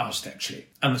cast, actually.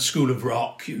 And The School of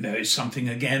Rock, is something,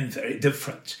 again, very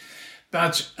different.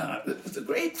 But the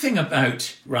great thing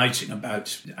about writing about,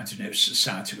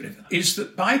 society, whatever, is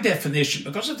that by definition,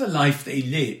 because of the life they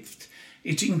lived,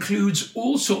 it includes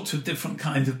all sorts of different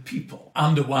kinds of people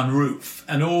under one roof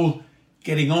and all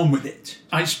getting on with it.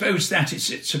 I suppose that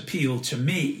is its appeal to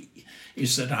me,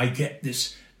 is that I get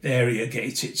this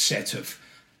variegated set of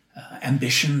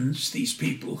ambitions, these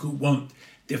people who want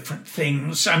different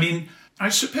things. I mean, I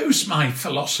suppose my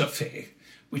philosophy,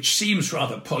 which seems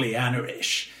rather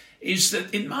Pollyanna-ish, is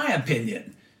that, in my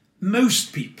opinion,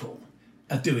 most people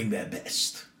are doing their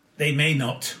best. They may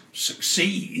not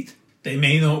succeed, they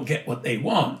may not get what they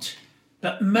want,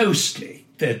 but mostly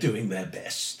they're doing their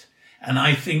best. And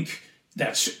I think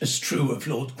that's as true of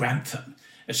Lord Grantham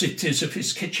as it is of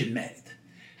his kitchen maid,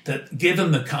 that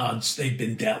given the cards they've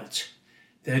been dealt,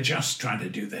 they're just trying to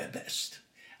do their best.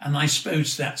 And I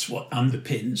suppose that's what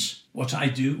underpins what I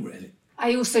do, really.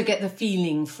 I also get the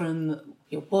feeling from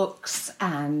your books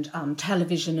and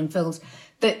television and films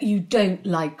that you don't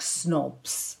like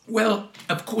snobs. Well,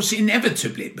 of course,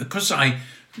 inevitably, because I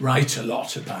write a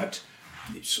lot about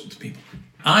these sort of people,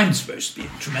 I'm supposed to be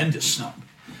a tremendous snob.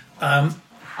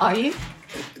 Are you?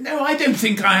 No, I don't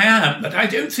think I am, but I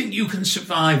don't think you can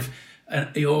survive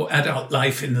your adult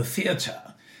life in the theatre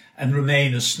and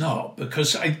remain a snob,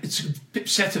 because it's a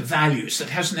set of values that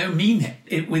has no meaning.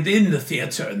 Within the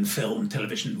theatre and film,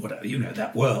 television, whatever,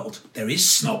 that world, there is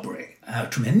snobbery,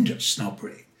 tremendous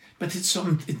snobbery, but it's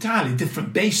on entirely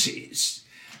different bases.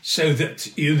 So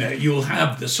that, you'll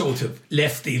have the sort of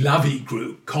lefty lovey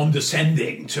group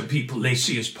condescending to people they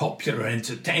see as popular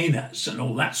entertainers and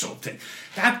all that sort of thing.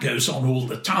 That goes on all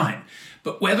the time.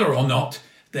 But whether or not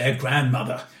their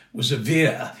grandmother was a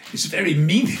Vere is very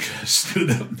meaningless to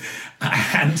them.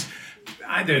 And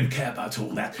I don't care about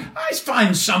all that. I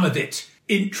find some of it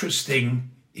interesting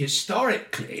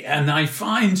historically, and I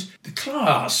find the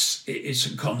class is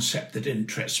a concept that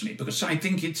interests me because I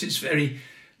think it is very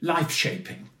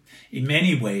life-shaping in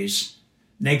many ways,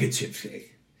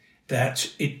 negatively,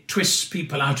 that it twists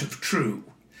people out of true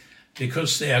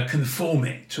because they are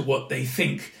conforming to what they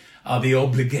think are the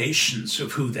obligations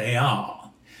of who they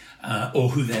are, or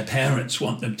who their parents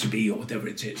want them to be, or whatever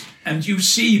it is. And you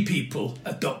see people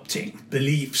adopting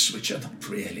beliefs which are not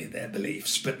really their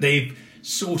beliefs, but they've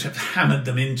sort of hammered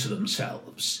them into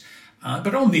themselves.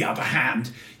 But on the other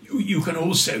hand, you can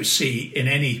also see in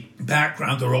any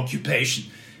background or occupation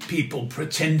people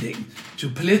pretending to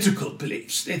political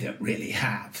beliefs they don't really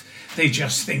have. They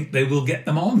just think they will get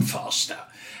them on faster.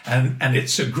 And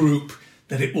it's a group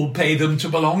that it will pay them to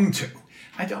belong to.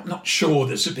 I'm not sure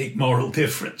there's a big moral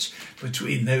difference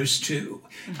between those two.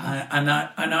 And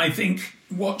I think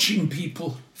watching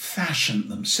people fashion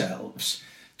themselves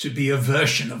to be a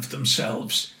version of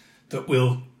themselves that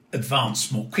will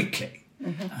advance more quickly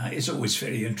is always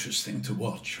very interesting to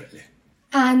watch, really.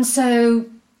 And so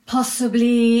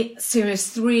possibly Series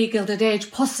 3, Gilded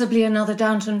Age, possibly another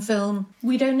Downton film.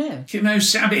 We don't know. You know,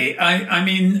 Sabi,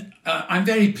 I'm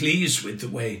very pleased with the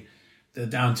way the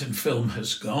Downton film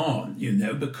has gone, you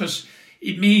know, because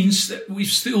it means that we've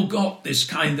still got this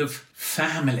kind of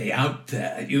family out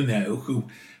there, you know, who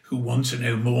want to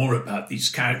know more about these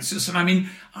characters. And I mean,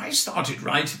 I started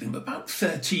writing them about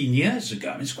 13 years ago.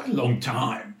 I mean, it's quite a long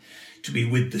time to be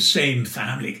with the same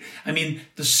family. I mean,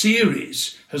 the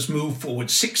series has moved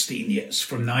forward 16 years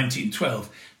from 1912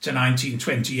 to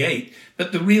 1928,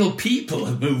 but the real people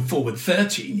have moved forward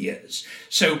 13 years.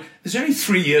 So there's only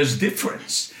 3 years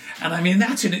difference. And I mean,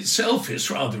 that in itself is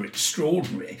rather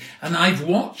extraordinary. And I've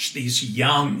watched these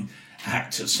young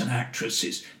actors and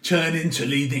actresses turn into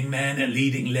leading men and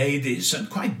leading ladies and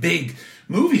quite big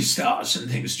movie stars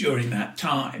and things during that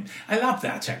time. I love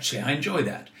that, actually. I enjoy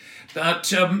that.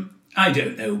 But I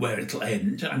don't know where it'll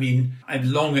end. I mean, I've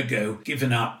long ago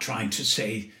given up trying to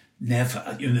say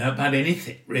never, you know, about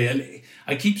anything, really.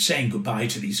 I keep saying goodbye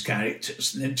to these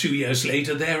characters, and then 2 years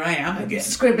later, there I am again.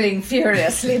 Scribbling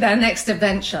furiously their next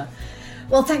adventure.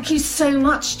 Well, thank you so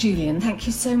much, Julian. Thank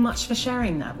you so much for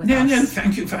sharing that with us. No,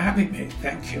 thank you for having me.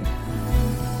 Thank you.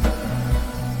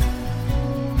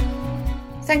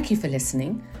 Thank you for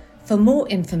listening. For more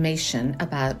information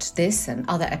about this and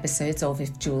other episodes of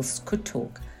If Jules Could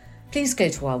Talk, please go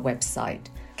to our website,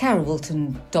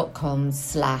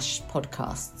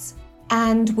 carolwilton.com/podcasts.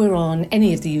 And we're on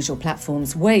any of the usual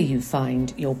platforms where you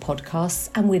find your podcasts,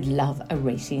 and we'd love a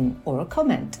rating or a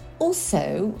comment.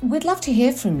 Also, we'd love to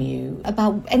hear from you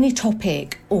about any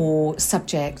topic or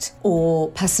subject or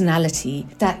personality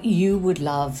that you would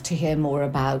love to hear more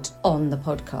about on the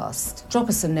podcast. Drop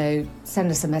us a note, send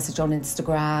us a message on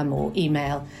Instagram or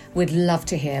email. We'd love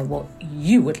to hear what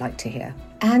you would like to hear.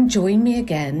 And join me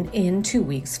again in 2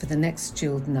 weeks for the next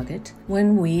Jeweled Nugget,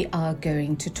 when we are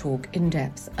going to talk in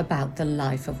depth about the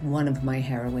life of one of my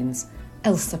heroines,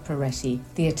 Elsa Peretti,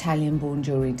 the Italian-born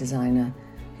jewellery designer,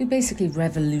 who basically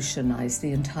revolutionised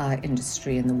the entire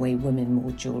industry in the way women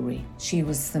wore jewellery. She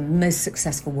was the most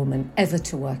successful woman ever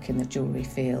to work in the jewellery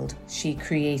field. She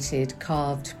created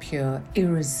carved, pure,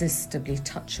 irresistibly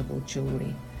touchable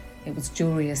jewellery. It was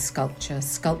jewellery as sculpture,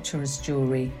 sculpture as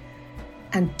jewellery,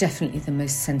 and definitely the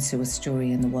most sensuous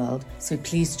jewellery in the world. So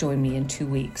please join me in 2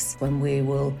 weeks when we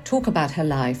will talk about her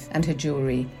life and her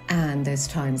jewellery and those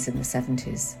times in the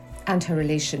 70s and her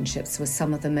relationships with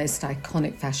some of the most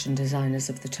iconic fashion designers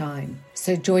of the time.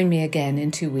 So join me again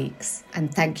in 2 weeks,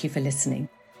 and thank you for listening.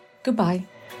 Goodbye.